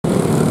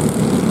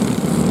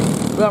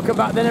Welcome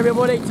back then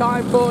everybody,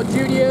 time for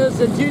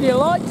juniors and junior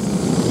lights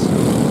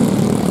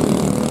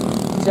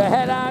to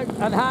head out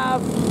and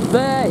have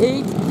their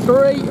Heat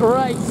 3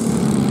 race.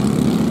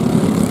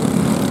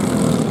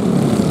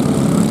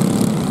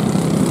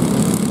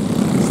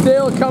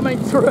 Still coming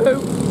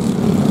through,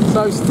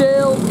 so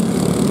still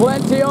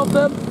plenty of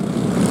them.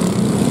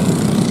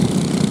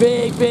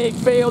 Big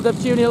field of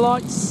junior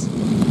lights,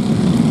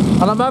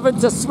 and I'm having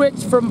to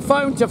switch from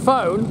phone to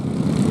phone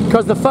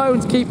because the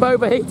phones keep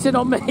overheating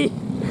on me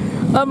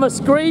and my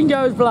screen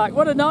goes black.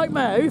 What a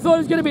nightmare. Who thought it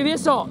was going to be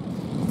this hot?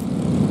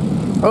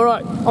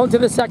 Alright, on to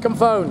the second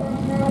phone.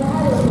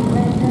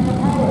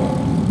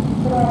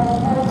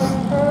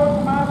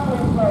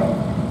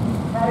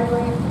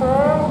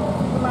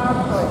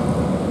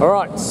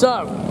 Alright,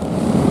 so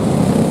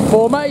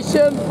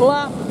formation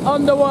lap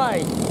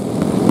underway.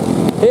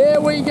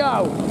 Here we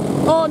go,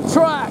 on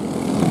track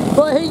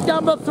for heat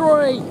number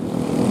 3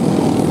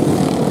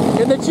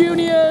 in the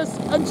juniors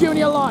and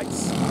junior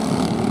lights.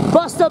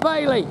 Buster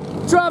Bailey,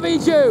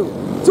 Traviju,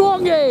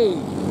 Twongi,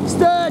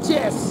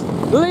 Sturgis,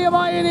 Liam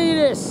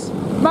Ioannidis,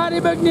 Matty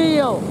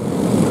McNeil,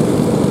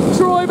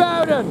 Troy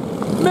Bowden,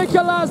 Mika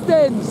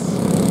Lasdins,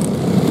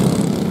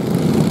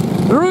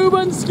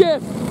 Ruben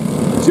Skiff,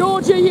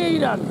 Georgia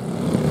Yeadon,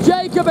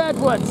 Jacob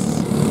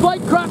Edwards,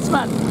 Blake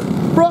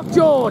Kratzman, Brock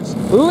George,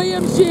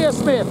 Liam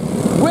Shearsmith,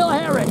 Will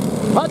Herrick,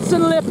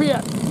 Hudson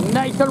Lippiott,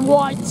 Nathan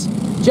White,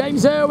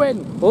 James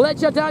Irwin,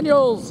 Ledger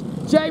Daniels,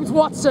 James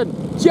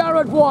Watson,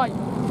 Jared White,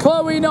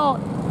 Chloe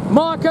Knott,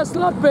 Marcus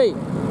Lutby,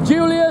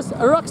 Julius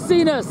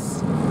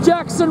Ruxinus,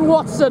 Jackson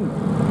Watson,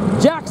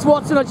 Jax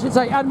Watson I should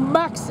say, and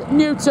Max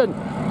Newton.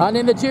 And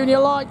in the junior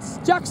lights,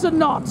 Jackson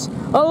Knott,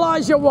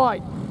 Elijah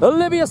White,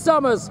 Olivia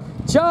Summers,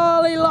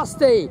 Charlie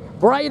Lusty,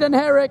 Braden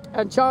Herrick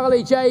and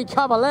Charlie J.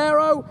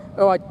 Cavallero,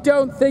 who I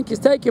don't think is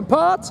taking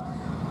part.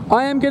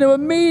 I am going to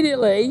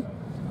immediately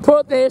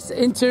put this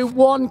into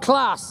one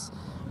class,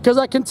 because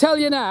I can tell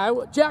you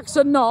now,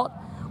 Jackson Knott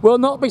will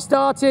not be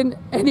starting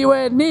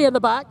anywhere near the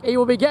back. He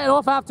will be getting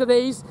off after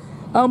these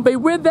and be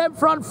with them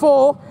front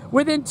 4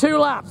 within 2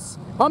 laps.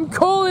 I'm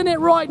calling it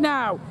right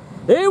now.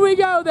 Here we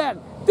go then.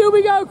 Do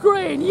we go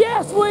green?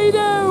 Yes, we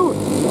do.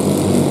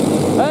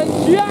 And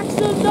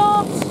Jackson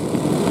Knott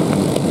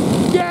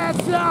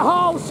gets the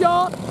whole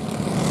shot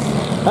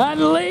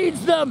and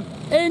leads them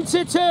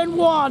into turn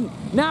 1.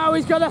 Now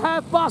he's going to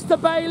have Buster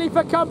Bailey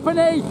for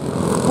company.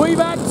 We've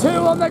had 2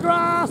 on the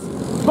grass,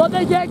 but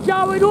they get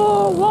going.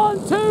 Oh,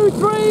 1, 2,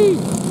 3,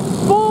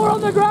 4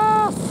 on the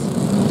grass.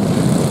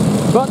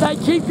 But they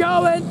keep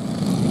going.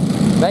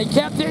 They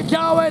kept it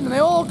going. They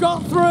all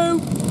got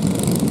through.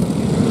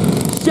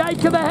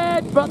 Shake of the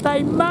head, but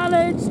they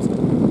managed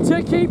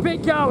to keep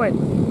it going.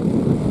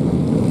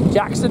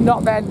 Jackson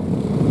Knott then,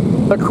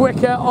 the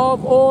quicker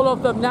of all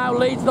of them, now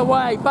leads the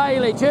way.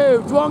 Bailey,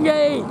 Jude,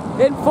 Twongi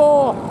in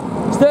 4.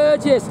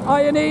 Sturgis,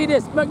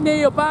 Ioannidis,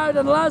 McNeil,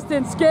 Bowden,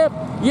 Lasdin, Skip,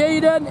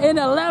 Yeadon in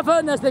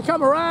 11 as they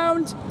come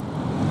around.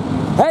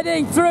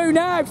 Heading through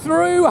now,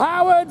 through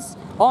Howards,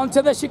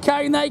 onto the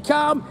chicane they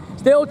come.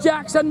 Still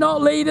Jackson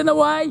Knott leading the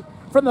way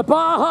from the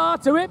Baja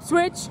to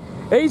Ipswich.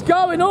 He's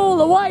going all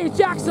the way,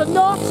 Jackson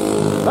Knott,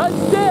 and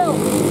still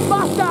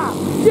Buster,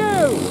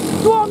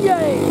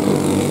 Twongi.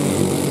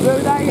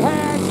 Through they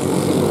head.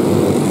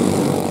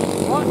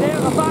 Right here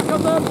at the back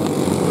of them.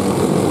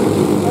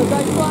 As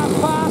they flash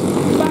past,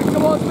 back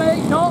towards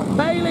me. Knott,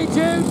 Bailey,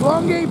 Jude,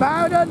 Twongi,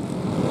 Bowden,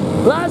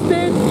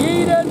 Lasdin,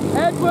 Yeadon,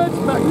 Edwards,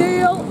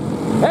 McNeil,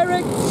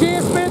 Eric,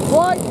 Shearsmith,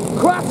 White,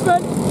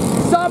 Kratzman,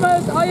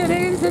 Summers,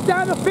 Ioannidis is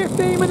down to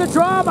 15 with the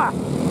drama.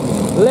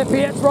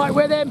 Lippiott's right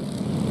with him.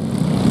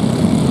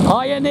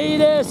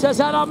 Ioannidis has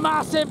had a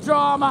massive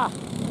drama.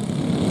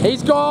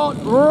 He's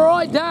gone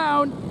right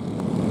down.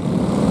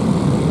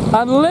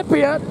 And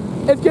Lippiott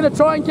is going to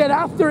try and get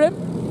after him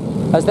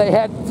as they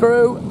head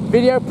through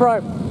Video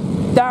Pro.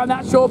 Down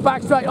that short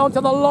back straight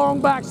onto the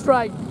long back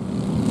straight.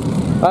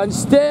 And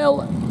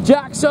still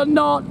Jackson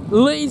Knott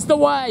leads the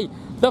way.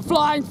 The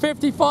Flying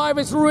 55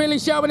 is really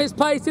showing his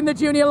pace in the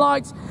junior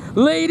lights.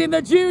 Leading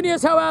the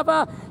juniors,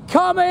 however,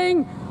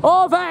 coming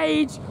of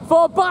age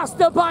for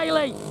Buster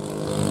Bailey.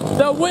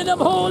 The Wynnum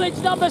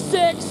Haulage number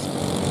 6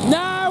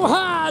 now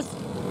has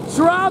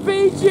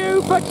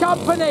Traviju for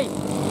company.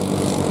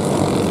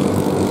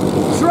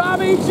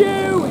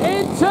 Traviju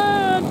in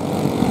turn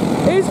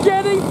is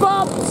getting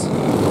bumped.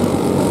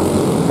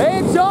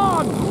 It's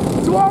on.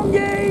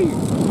 Twongi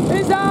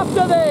is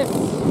after this.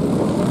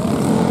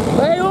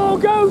 They all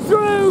go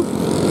through,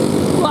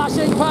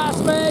 flashing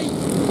past me.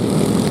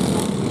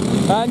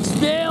 And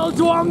still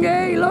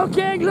Twongi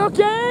looking.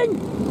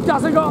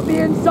 Doesn't go up the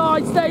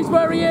inside, stays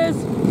where he is.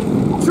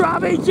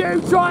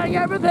 Traviju trying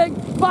everything.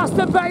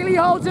 Buster Bailey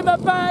holds him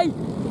at bay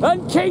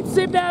and keeps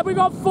him there. We've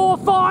got 4,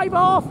 5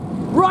 off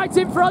right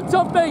in front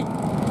of me.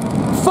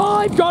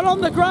 5 got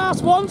on the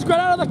grass, 1's got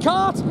out of the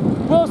cart.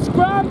 We'll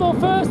scramble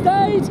first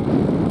aid.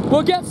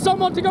 We'll get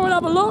someone to go and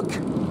have a look.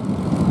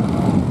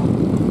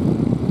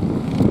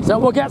 So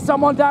we'll get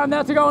someone down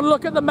there to go and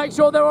look at them, make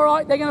sure they're all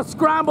right. They're going to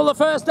scramble the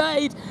first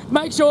aid,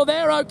 make sure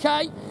they're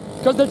okay.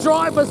 because the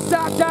driver's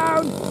sat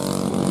down.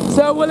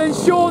 So we'll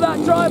ensure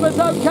that driver's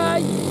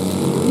okay.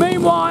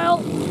 Meanwhile,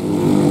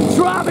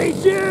 Travie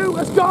Dew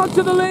has gone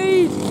to the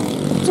lead.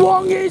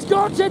 Twongy's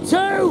gone to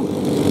 2.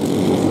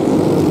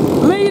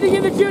 Leading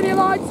in the junior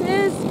lights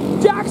is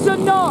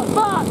Jackson Knott,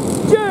 but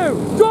Dew,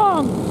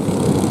 Twong,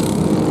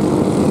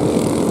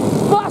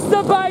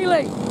 Buster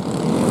Bailey.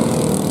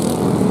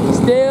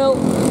 Still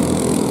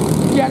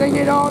getting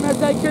it on as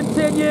they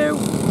continue.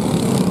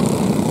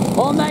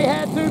 On they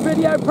head through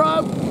Video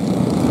Pro.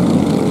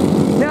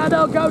 Now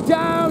they'll go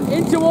down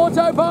into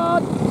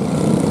Autobahn.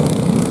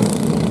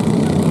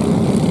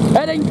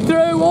 Heading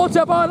through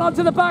Autobahn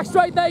onto the back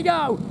straight they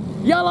go.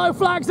 Yellow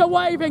flags are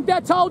waving. They're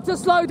told to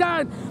slow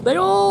down. They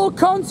all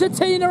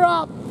concertina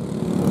up.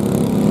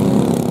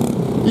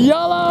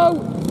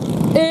 Yellow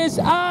is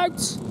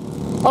out.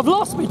 I've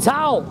lost my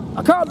towel.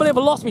 I can't believe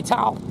I lost my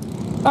towel.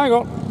 Hang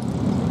on.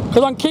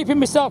 Because I'm keeping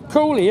myself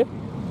cool here.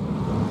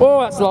 Oh,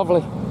 that's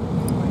lovely.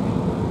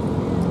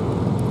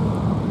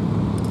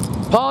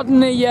 Pardon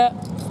the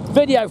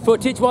video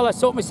footage while I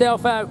sort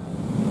myself out.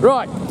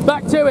 Right,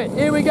 back to it.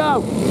 Here we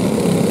go.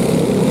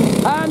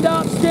 Hand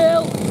up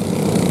still.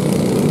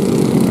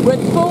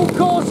 With full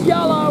course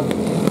yellow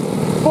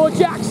for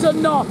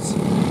Jackson Knott.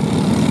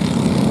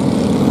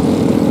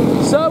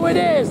 So it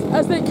is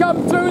as they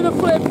come through the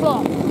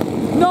flip-flop.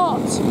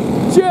 Knott,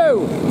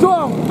 Dew,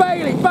 Twong,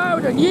 Bailey,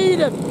 Bowden,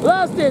 Yeadon,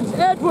 Lasdins,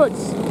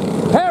 Edwards,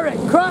 Herrick,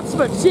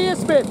 Kratzmann,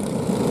 Shearsmith,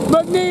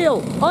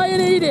 McNeil,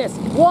 Ioannidis,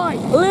 White,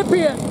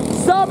 Lippian,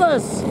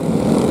 Summers,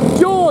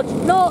 George,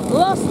 Knott,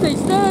 Lusty,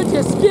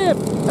 Sturgis, Skipp,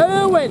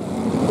 Irwin,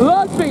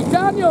 Ludby,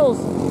 Daniels,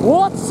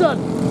 Watson,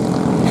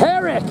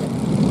 Herrick.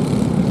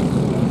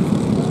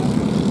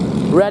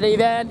 Ready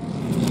then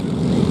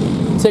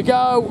to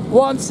go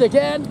once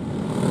again.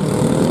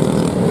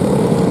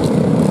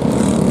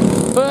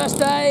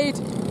 First aid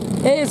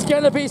is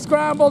going to be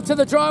scrambled to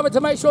the driver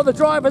to make sure the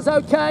driver's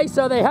okay.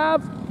 So they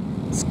have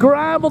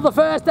scrambled the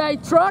first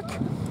aid truck,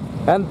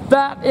 and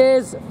that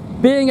is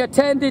being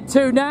attended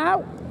to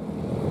now.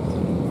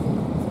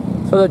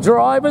 So the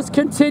drivers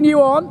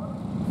continue on.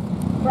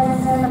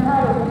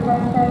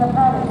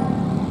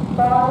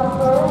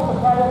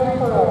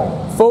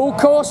 Full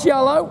course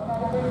yellow.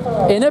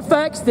 In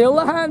effect, still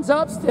the hands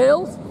up,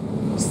 still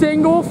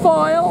single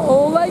file,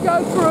 all they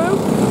go through.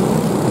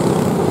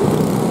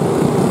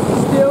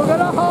 Still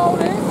gonna hold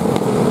it.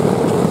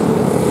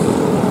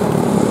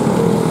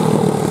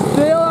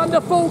 Still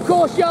under full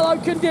course yellow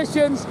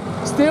conditions.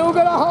 Still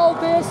gonna hold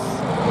this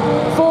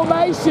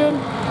formation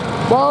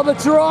while the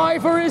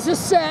driver is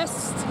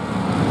assessed.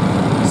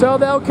 So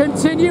they'll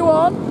continue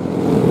on.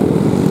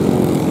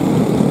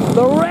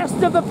 The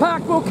rest of the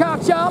pack will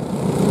catch up.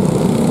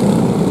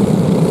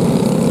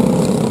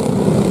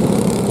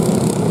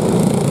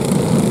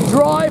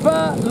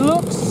 Driver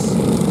looks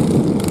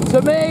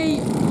to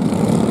me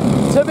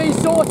to be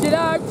sorted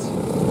out.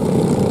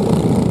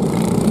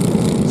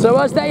 So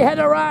as they head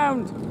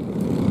around,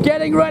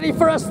 getting ready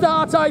for a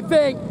start, I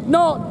think.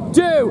 Knott,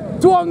 Dew,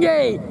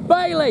 Twongy,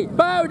 Bailey,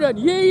 Bowden,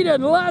 Yeadon,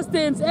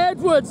 Lasdins,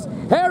 Edwards,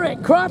 Herrick,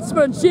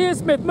 Kratzmann,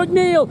 Shearsmith,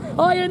 McNeil,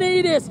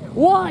 Ioannidis,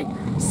 White,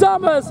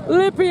 Summers,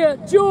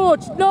 Lippian,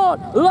 George,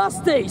 Knott,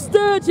 Lusty,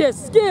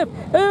 Sturgis, Skipp,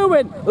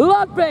 Irwin,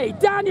 Ludby,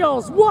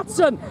 Daniels,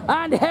 Watson,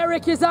 and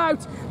Herrick is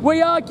out.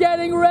 We are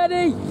getting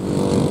ready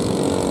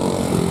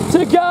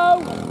to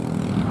go.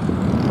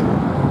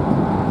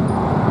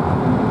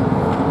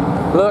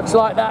 Looks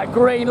like that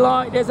green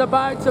light is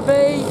about to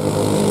be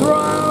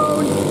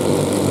thrown.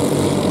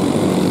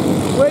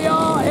 We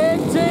are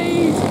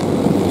indeed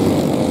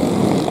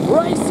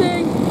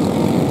racing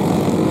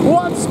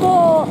once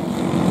more.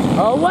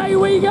 Away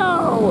we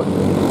go.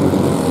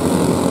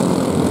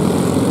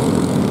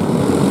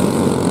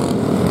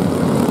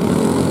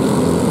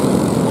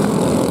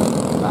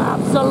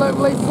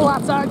 Absolutely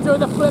flat out through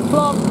the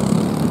flip-flop.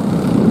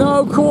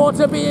 No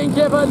quarter being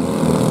given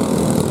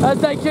as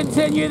they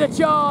continue the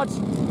charge.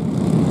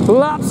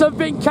 Laps have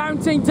been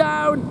counting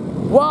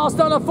down whilst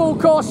on a full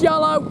course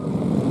yellow.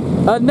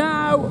 And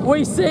now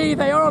we see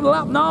they are on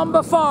lap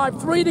number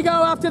 5. 3 to go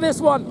after this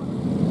one.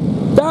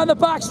 Down the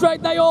back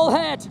straight they all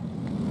head.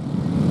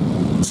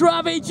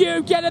 Travie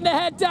Dew getting the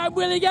head down.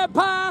 Will he get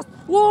past?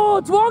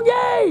 Whoa,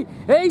 Twongy!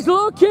 He's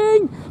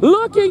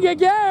looking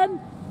again.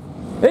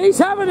 He's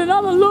having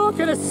another look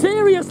and a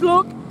serious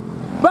look.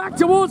 Back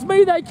towards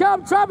me they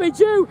come. Travie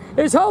Dew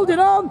is holding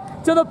on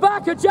to the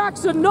back of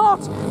Jackson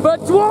Knott,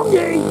 but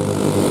Twongy,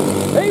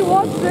 he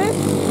wants this.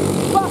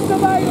 Buster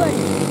Bailey.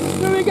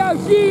 Here he goes.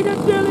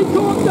 Yeadon nearly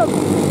caught them.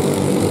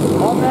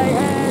 On they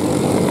head.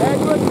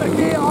 Edwards,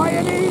 McNeil,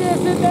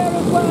 Ioannidis in there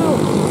as well.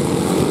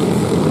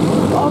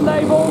 On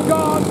they've all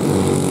gone.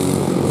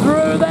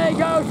 Through they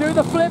go. Do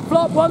the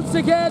flip-flop once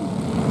again.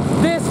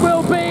 This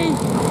will be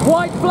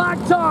white flag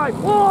time.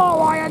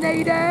 Oh,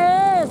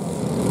 Ioannidis!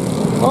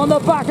 On the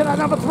back of that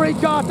number 3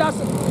 car, that's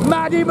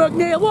Maddie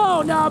McNeil.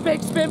 Whoa, now a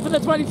big spin for the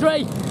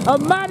 23.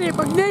 And Maddie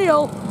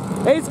McNeil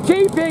is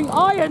keeping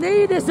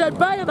Ioannidis at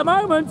bay at the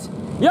moment.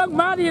 Young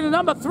Maddie in the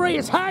number 3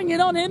 is hanging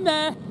on in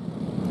there.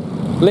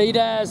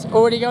 Leaders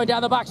already going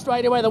down the back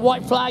straight away. The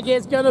white flag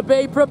is going to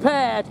be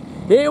prepared.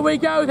 Here we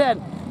go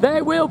then.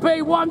 There will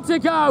be one to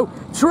go.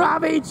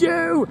 Travi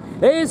Jew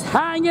is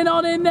hanging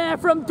on in there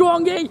from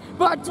Dwangi,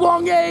 but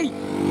Dwangi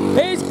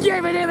is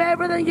giving him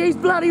everything he's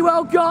bloody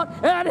well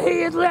got, and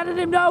he is letting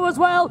him know as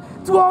well.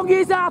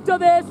 Dwangi's after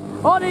this.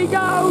 On he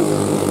goes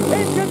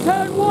into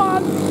turn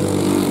one.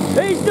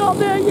 He's not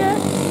there yet.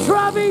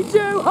 Travi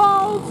Jew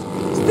holds.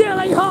 Still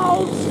he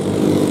holds.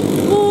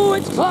 Oh,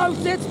 it's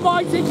close. It's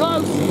mighty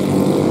close.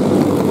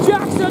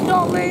 Jackson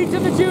Knott leads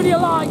in the junior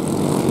line.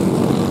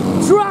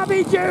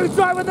 Travi Jew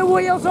driving the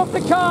wheels off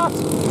the cart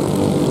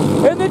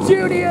in the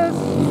juniors,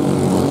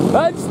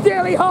 and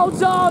still he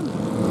holds on,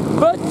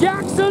 but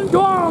Jackson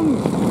Dwong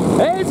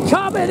is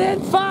coming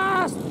in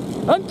fast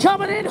and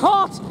coming in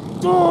hot.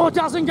 Oh,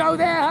 doesn't go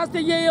there, has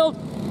to yield.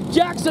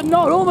 Jackson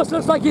Knott almost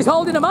looks like he's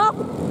holding him up.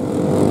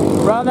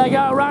 Round they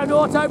go, round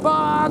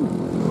Autobahn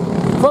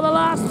for the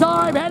last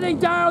time, heading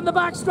down the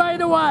back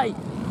straight away.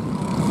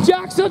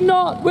 Jackson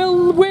Knott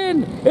will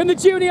win in the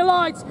junior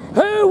lights.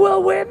 Who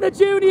will win the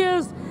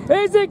juniors?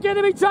 Is it going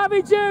to be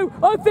Travi Jew?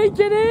 I think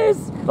it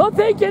is. I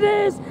think it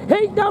is.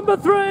 Heat number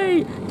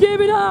 3.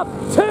 Give it up.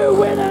 2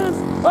 winners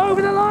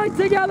over the line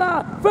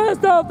together.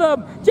 First of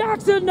them,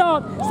 Jackson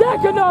Knott.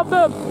 Second of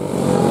them,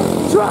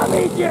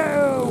 Travi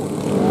Jew.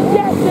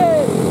 Gets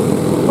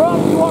it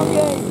from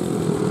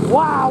Dwangi.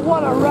 Wow,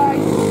 what a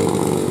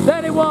race.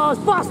 Then it was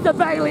Buster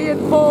Bailey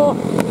in 4.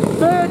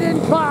 Third in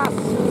class.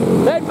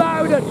 Then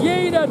Bowden,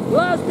 Yeadon,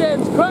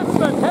 Lasdins,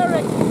 Kratzmann,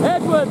 Herrick,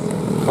 Edwards,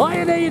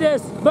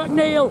 Ioannidis,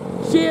 McNeil,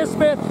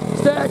 Shearsmith,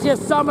 Sturgis,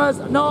 Summers,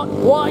 Knott,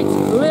 White,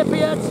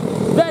 Lippiott,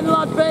 then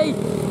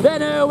Ludby,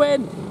 then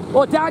Irwin,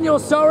 or Daniel,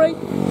 sorry.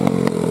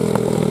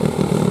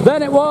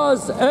 Then it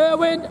was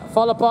Irwin,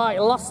 followed by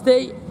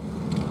Lusty,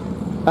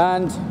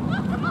 and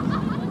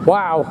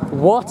wow,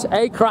 what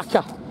a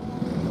cracker.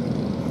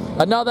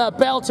 Another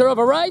belter of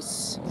a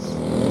race.